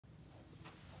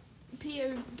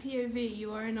POV,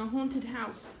 you are in a haunted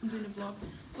house. I'm doing a vlog.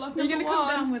 Vlog number Are you going to come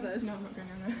down with us? No, I'm not going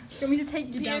to. Do you want me to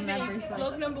take you down there POV, briefly?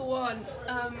 vlog number 1.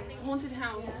 Haunted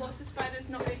house. Lots of spiders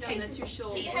not going down there, too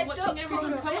short. We're watching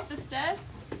everyone come up the stairs.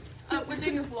 We're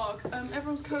doing a vlog.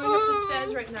 Everyone's coming up the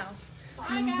stairs right now.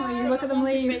 You look at them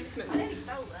leave.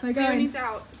 They're going. Leonie's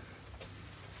out.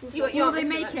 Will they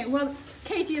make it? Well,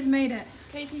 Katie has made it.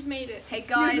 Katie's made it. Hey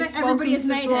guys, Everybody has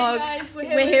made vlog. it. Guys,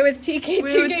 We're here with TK2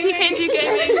 We're with Gaming. TK2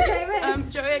 Gaming.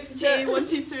 Joey XT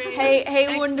 123.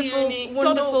 Hey,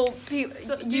 wonderful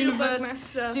people.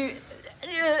 Universe.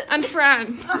 And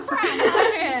Fran.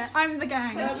 I'm the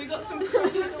gang. So we got some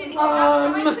crosses.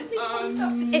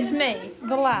 It's me,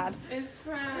 the lad. It's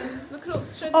Fran. Look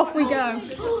at show Off we the-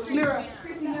 go. Mirror.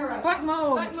 Black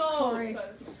mold. Black mold. Sorry.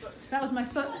 That was my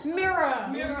foot. Mirror.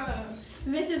 Mirror.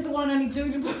 This is the one only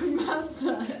Doodlebug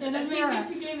Master in a mirror.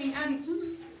 TK2 Gaming and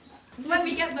Let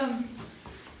me get them.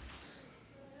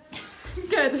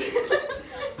 Good.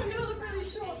 I'm gonna look really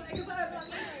short there because I have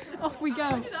that. Off we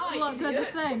go. Look, there's a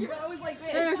thing.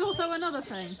 There's also another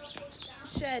thing.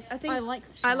 shed. I think I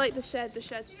like the shed. The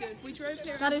shed's good. We drove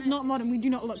here. That is not modern. We do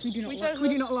not look. We do not We look. don't We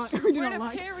do not look. look. We do We're not in a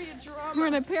like. period drama. We're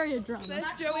in a period drama.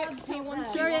 There's Joey XT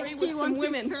 123 Joey XT with some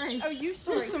women. 123. Oh, you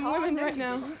sorry. Some women right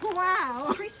now.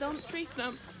 Wow. Tree stump. Tree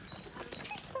stump.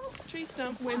 Tree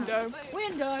stump. Window.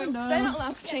 Window. They're not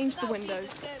allowed to change the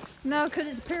windows. No, because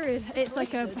it's a period. It's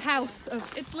like a house of.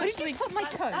 It's literally. Put my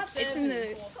coat. It's in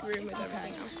the room with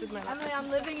everything else with my laptop. Emily, I'm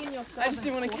living in your I just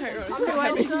didn't want to carry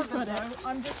on.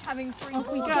 I'm just having free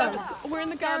Off we So, go. we're in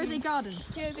the There is a garden.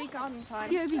 garden. POV garden time.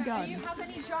 POV garden. How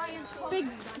many giants? Big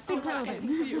It's building.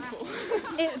 beautiful.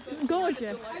 It's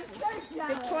gorgeous.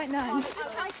 It's quite nice.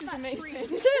 This house is amazing.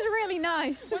 This is really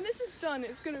nice. When this is done,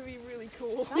 it's going to be really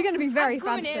cool. You're going to be very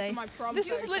fancy. This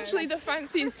is literally the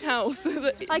fanciest house.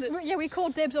 Like, yeah, we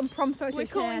called dibs on prom photos We're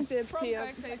calling here. dibs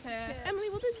here. Emily,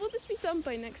 will this be done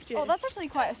by next year? Oh, that's actually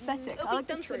quite aesthetic. I like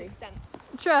the done to an tree. extent.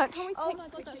 Church. Can we Oh take my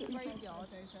god, that's a graveyard.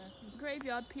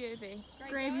 graveyard POV?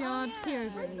 Graveyard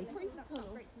POV.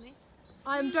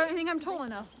 I don't think I'm tall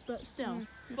enough, but still.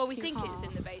 Well, we think it's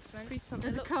in the basement. Priest tunnel.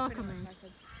 There's a car coming.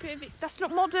 POV. That's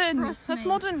not modern. Trust That's me.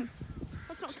 modern.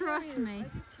 That's not Trust me.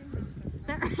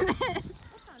 There it is.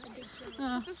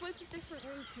 There's loads of different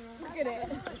rooms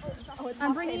here.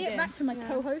 I'm bringing it back to my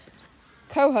co-host.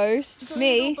 Co-host,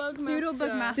 me. Doodlebug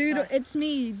Master. Doodle, it's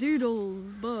me,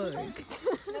 Doodlebug.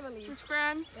 This is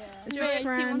Fran. This Joey is XT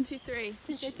Fran.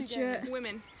 123.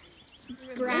 Women.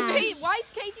 Grass. Hey, why is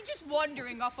Katie just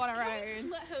wandering off on her own?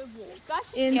 Let her walk.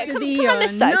 That's Into the come on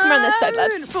this side. Come on this side,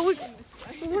 lad.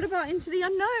 But what about into the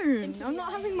unknown? I'm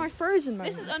not having my frozen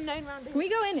moment. This is unknown round Can we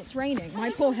go in? It's raining.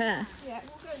 My poor hair.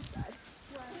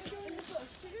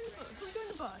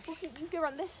 You can go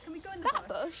around this. Can we go in that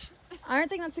bush? I don't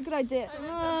think that's a good idea.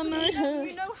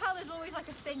 You know how there's always like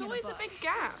a thing It's always a big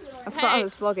gap. I thought I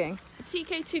was vlogging.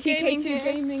 TK2 Gaming TK2 here.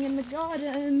 Gaming in the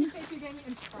garden.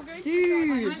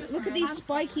 Dude, look at these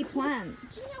spiky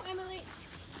plants. You know, Emily,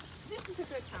 this is a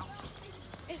good house.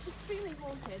 It's extremely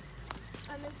haunted.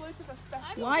 And there's loads of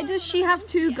asbestos. Why does she have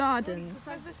two gardens?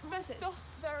 There's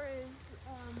asbestos, there is...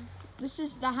 This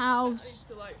is the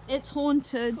house. It's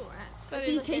haunted.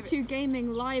 TK2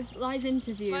 Gaming live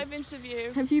interview. Live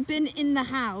interview. Have you been in the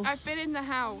house? I've been in the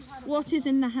house. What is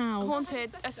in the house?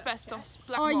 Haunted, asbestos,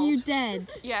 black Are mold. you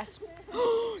dead? Yes.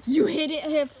 You hit it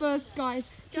here first, guys.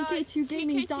 TK2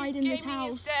 Gaming TK2 died in this Gaming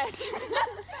house. is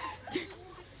dead.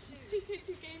 TK2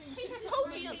 Gaming. I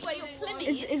told you that's where your Plymouth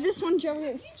Is this one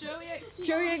Joey?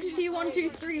 Joey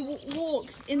XT123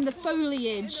 walks in the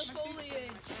foliage.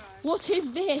 Foliage. What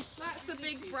is this? That's a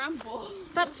big bramble.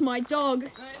 That's my dog. It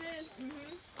is.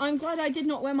 I'm glad I did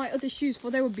not wear my other shoes, for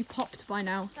they would be popped by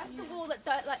now. That's the wall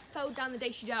that like fell down the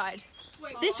day she died.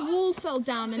 Wait, This wall fell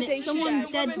down and it's someone's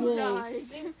the dead woman wall. died.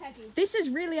 This is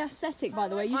really aesthetic, by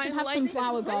the way. You should I have like some this.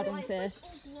 flower gardens here.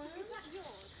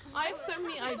 I have so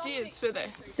many ideas for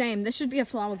this. Same. There should be a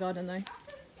flower garden though.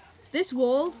 This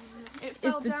wall It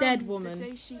is fell the down dead woman. The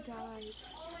day she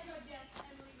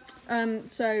died.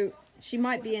 So she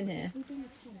might be in here.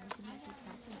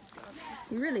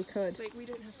 We really could. Like, we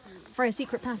don't have to. For a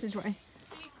secret passageway.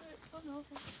 Secret. Oh no.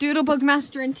 Doodlebug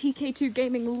Master and TK2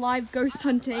 Gaming live ghost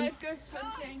hunting. Live ghost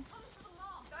hunting.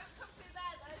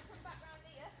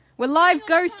 We're live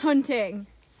ghost hunting.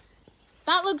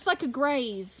 That looks like a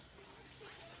grave.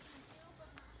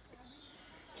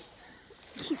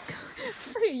 Keep going.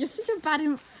 Free, you're such a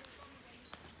bad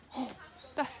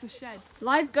That's the shed.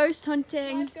 live ghost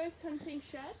hunting. Live ghost hunting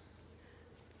shed.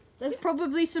 There's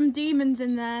probably some demons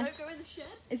in there. Don't go in the shed.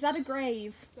 Is that a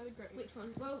grave? Is that a great? Which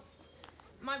one? Well,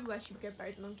 might be where she would go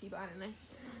buried the monkey, but I don't know.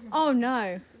 Oh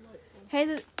no.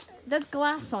 Hey, There's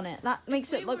glass on it. That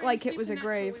makes it look like it was a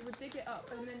grave. We would dig it up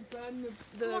and then burn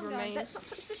the remains.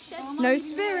 No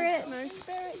spirit. No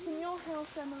spirits in your house,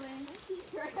 Emily.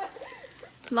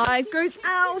 Life goes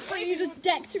out for you just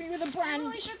decked me with a Emily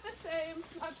branch. did the same.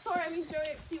 I'm sorry, I mean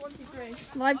Joey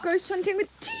XT123. Life goes hunting with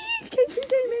TK2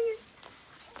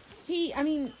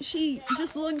 Gaming. She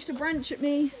just launched a branch at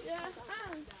me. Yeah,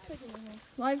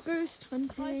 Live ghost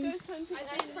hunting. Life goes hunting.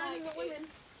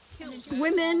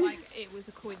 Women. Like it was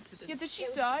a coincidence. Yeah, did she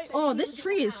die? Oh, this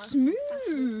tree is smooth.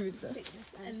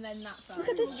 And then that fell. Look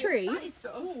at this tree.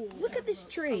 Look at this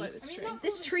tree. Like this tree.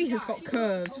 This tree has got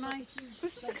curves.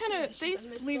 This is the kind of, these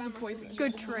leaves are poison.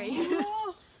 Good tree.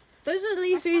 Those are the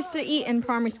leaves we used to eat in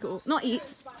primary school. Not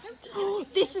eat.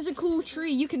 This is a cool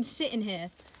tree. You can sit in here.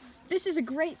 This is a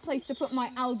great place to put my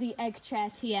Aldi egg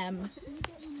chair TM.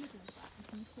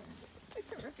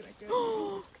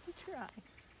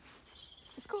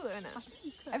 It's cool though, isn't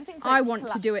it? Everything's I want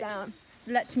to do it.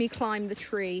 Let me climb the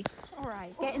tree.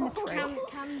 Alright, get in the tree.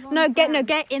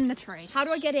 Get in the tree. How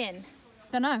do I get in?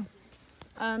 Dunno.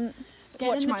 Get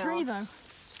Watch in the my tree arse. though.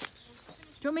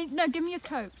 Do you want me? No, give me a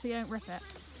coat so you don't rip it.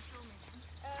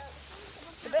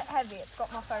 It's a bit heavy, it's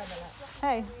got my phone in it.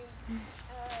 Hey.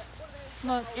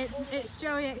 Look, it's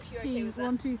Joey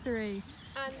XT123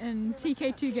 and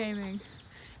TK2 Gaming.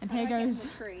 And here goes.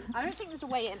 I don't think there's a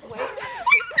way in.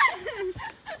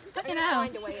 You know.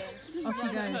 Find a way in. Off she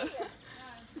goes.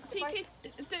 TK,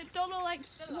 Doddle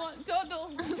likes, what?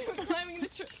 Doddle, climbing the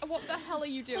tree. What the hell are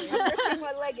you doing? I'm ripping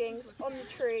my leggings on the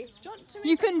tree.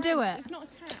 You can do it. It's not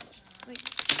attached. Like,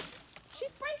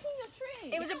 she's breaking your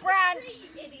tree. It was a branch!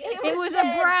 It was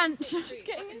a branch. She's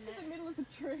getting into the middle of the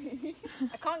tree.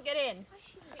 I can't get in.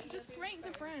 Just break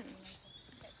the branch.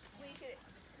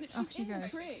 Off she In the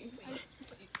goes. tree.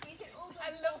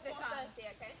 I love this fancy,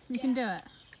 okay? You can do it.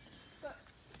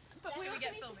 But we also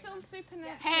need to film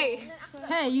Supernatural. Hey,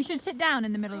 Hey, you should sit down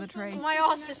in the middle of the tree. my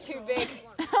arse is too big.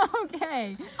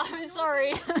 Okay. I'm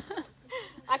sorry.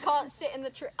 I can't sit in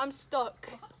the tree. I'm stuck.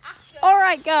 All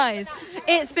right, guys.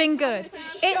 It's been good.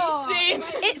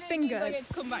 It's been good.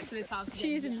 Come back to this house.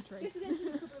 She is in the tree.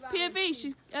 POV,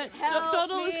 she's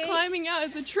Doddle is climbing out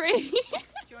of the tree. Do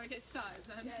you want to get started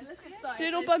then? Yeah, let's get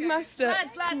started. Doodlebug Master.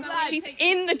 Lads. She's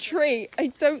in the tree. I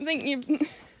don't think you've.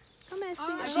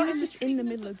 She was just in the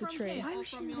middle of the tree.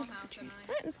 From your house,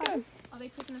 Right, let's go. Are they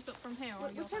picking us up from here or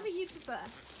your Whichever you prefer.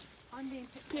 I'm being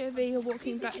picked POV, you're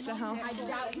walking back to the house.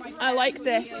 I like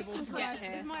this. up to get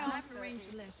here.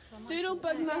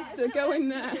 Doodlebug Master, go in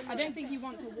there. I don't think you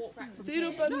want to walk back from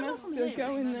Doodlebug Master,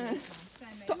 go in there.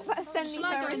 Stop sending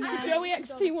her in there. Joey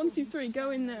XT123,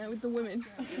 go in there with the women.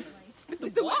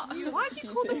 With the what? Why do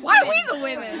you call them? Why are we the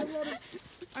women?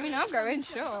 I mean, I'll go in,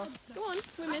 sure. Go on,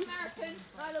 women. American.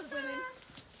 I love women.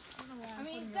 I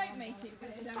mean, don't make it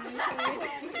weird. Don't make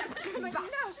it weird. No,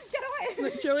 get away.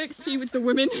 Look, Joey XT with the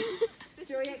women.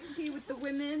 Joey XT with the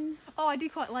women. Oh, I do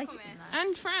quite like it.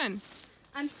 And Fran.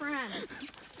 And Fran.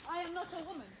 I am not a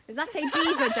woman. Is that a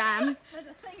beaver dam? There's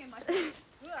a thing in my face.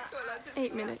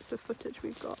 8 minutes of footage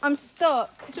we've got. I'm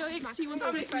stuck. Joey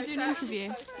XT123, can we do an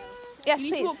interview? Yes,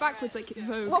 You need to walk backwards like it's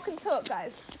Vogue. Walk and talk,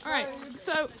 guys. Alright,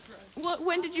 so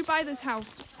when did you buy this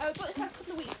house? I bought this house a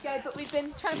couple of weeks ago, but we've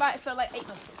been trying to buy it for like 8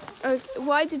 months.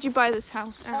 Why did you buy this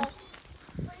house, Anne?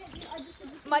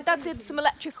 My dad did some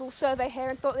electrical survey here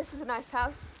and thought this is a nice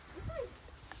house.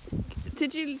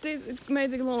 Did you mow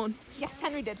the lawn? Yes,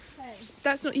 Henry did.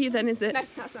 That's not you then, is it? No,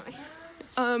 that's not me.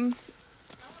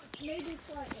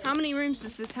 How many rooms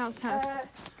does this house have?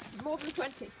 More than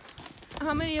 20.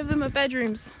 How many of them are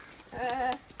bedrooms?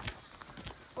 Well,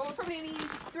 we'll probably need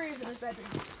 3 of them as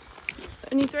bedrooms.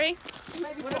 Only 3?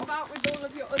 Maybe what about with all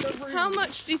of your other rooms? How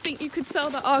much do you think you could sell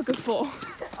the Arga for?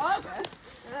 Arga?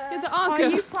 Yeah, the Are Arga.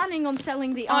 you planning on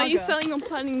selling the Are Arga? you selling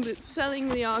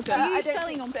the Arga? Are you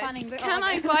selling on planning the Can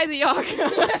I buy the Arga?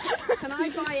 Can I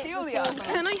buy it? Steal the Arga.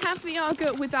 Can I have the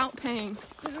Arga without paying?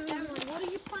 Emily, what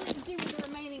are you planning to do with the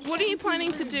remaining? What are you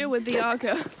planning to do with the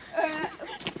Arga?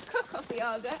 Cook off the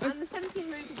Arga, and the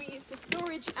 17 rooms will be used for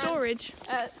storage. Storage.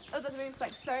 And, other rooms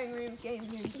like sewing rooms, game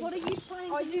rooms. What are you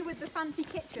planning to do with the fancy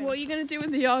kitchen? What are you going to do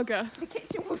with the Arga? The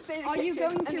kitchen will stay the Are kitchen. you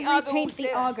going and to the Arga will repaint the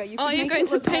stay- Arga? Are you going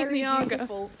to paint the Arga?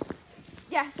 Beautiful.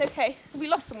 Yes, okay. We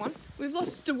lost someone. We've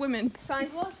lost the women. Fine.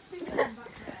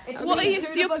 It's What me, are you-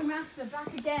 Doodlebug Master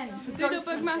back again. for ghost Doodlebug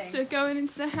hunting. Master going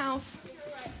into the house.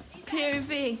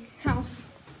 POV house.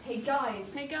 Hey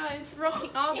guys. Hey guys, Rocky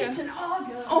Arga. It's an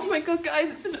Arga. Oh my god, guys,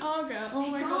 it's an Arga. Oh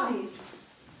my god. Guys.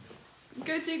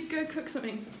 Go cook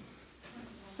something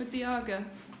with the Arga.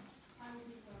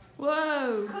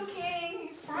 Whoa. Cooking.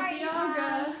 With Frying the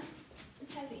Arga.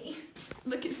 It's heavy.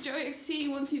 Look, it's Joey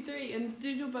XT123 and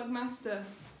Doodlebug Master.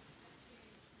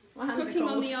 Cooking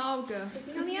on the Arga.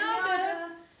 Cooking on the Arga.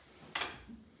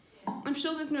 I'm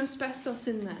sure there's no asbestos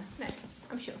in there. No,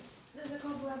 I'm sure. There's a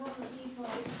cobweb on the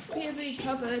teapot. POV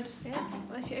cupboard. Yeah.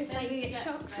 Well, if you open it, you get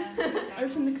shocked.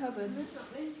 Open the cupboard.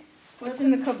 What's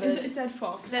in the cupboard? Is it a dead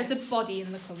fox? There's a body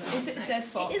in the cupboard. Is it a dead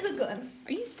fox? It is a gun.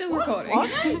 Are you still recording?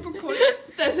 Recording.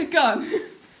 There's a gun.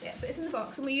 Yeah, but it's in the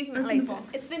box and we're using it Open the later.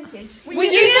 box. It's vintage. We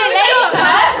use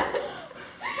it later!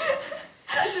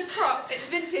 It's a prop. It's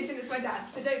vintage and it's my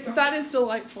dad's, so don't drop That is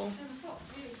delightful.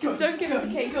 Good, Don't give it to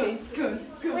Katie. Good.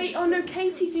 Wait, oh no,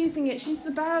 Katie's using it. She's the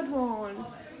bad one.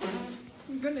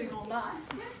 I'm gonna go back.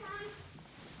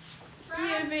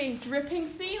 POV, dripping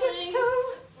ceiling.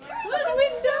 Little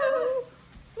window.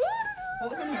 What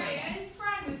was in here? Is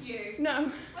Fran with you?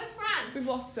 No, Where's Fran? we've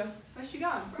lost her. Where's she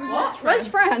gone? We've lost Fran. Where's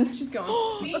Fran? She's gone.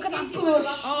 Look at that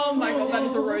bush. Oh my god, that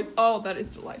is a rose. Oh, that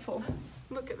is delightful.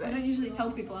 Look at I don't this. usually tell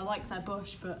people I like their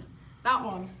bush, but that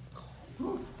one.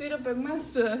 Dude, a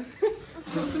bugmaster.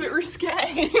 Looks a bit risque.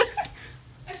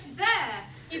 Oh, she's there.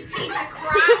 You piece of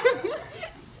crap.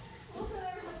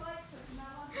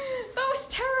 That was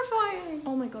terrifying.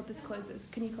 Oh my god, this closes.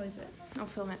 Can you close it? I'll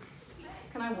film it.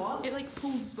 Can I what? It like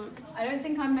pulls, look. I don't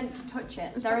think I'm meant to touch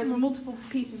it. There is multiple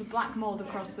pieces of black mold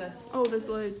across this. Oh, there's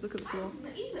loads. Look at the floor.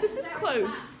 Does this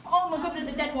close? Oh my god, there's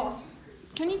a dead wasp.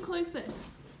 Can you close this?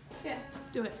 Yeah.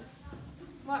 Do it.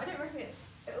 Well, I don't reckon it.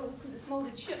 Oh, because it's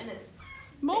moulded shut in it.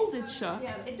 Molded shut.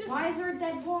 Yeah, it does. Why is there a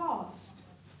dead wasp?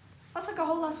 That's like a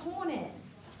whole ass hornet.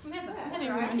 Come hither, come hither.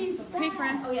 Anyway. I've seen them. Hey,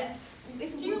 Fran. Oh yeah.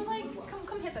 It's Do you like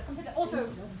come hither, come hither. Also,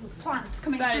 plants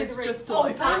coming That through is the roof. just Oh,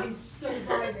 delightful. that is so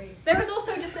vibey. There is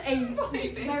also just a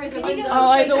there is a window.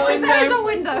 Oh, in the There is a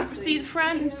window. window. See,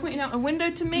 Fran is pointing out a window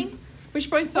to me. We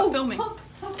should both start filming. Hook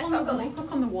It's on not the wall. filming.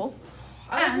 Hook on the wall.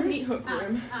 I like the And- meat hook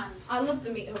room. I love the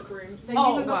meat hook room. They've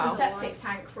Oh, even got wow. the septic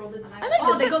tank for all the. I like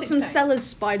Oh, the they got septic some tank. Sellers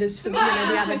spiders for the Yeah,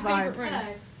 the that's added my vibe. favourite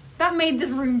room. That made this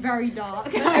room very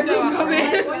dark. Let's I go didn't out, come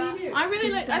in. What do you do? I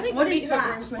really like. I think What the is meat hook that?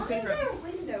 room is my Why is favourite. there a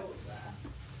window up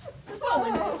there? There's not a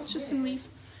window. It's just some leaf.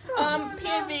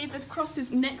 POV. There's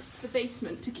crosses next to the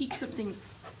basement to keep something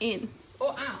in or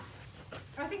out.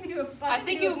 I think we do a. I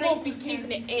think you will be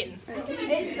keeping it in. It's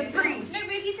the priest. No, but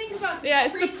if you think about Yeah,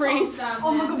 it's the priest.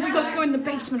 Oh my god, we got to go in the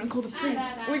basement and call the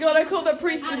priest. We gotta call the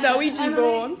priest with the Ouija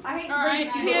board. I hate to Alright, bring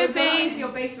it to you, but we're POV. going into your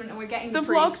basement and we're getting The the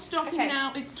priest. vlog's stopping Okay.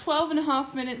 now. It's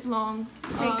 12.5 minutes long.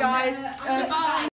 Hey guys, Goodbye.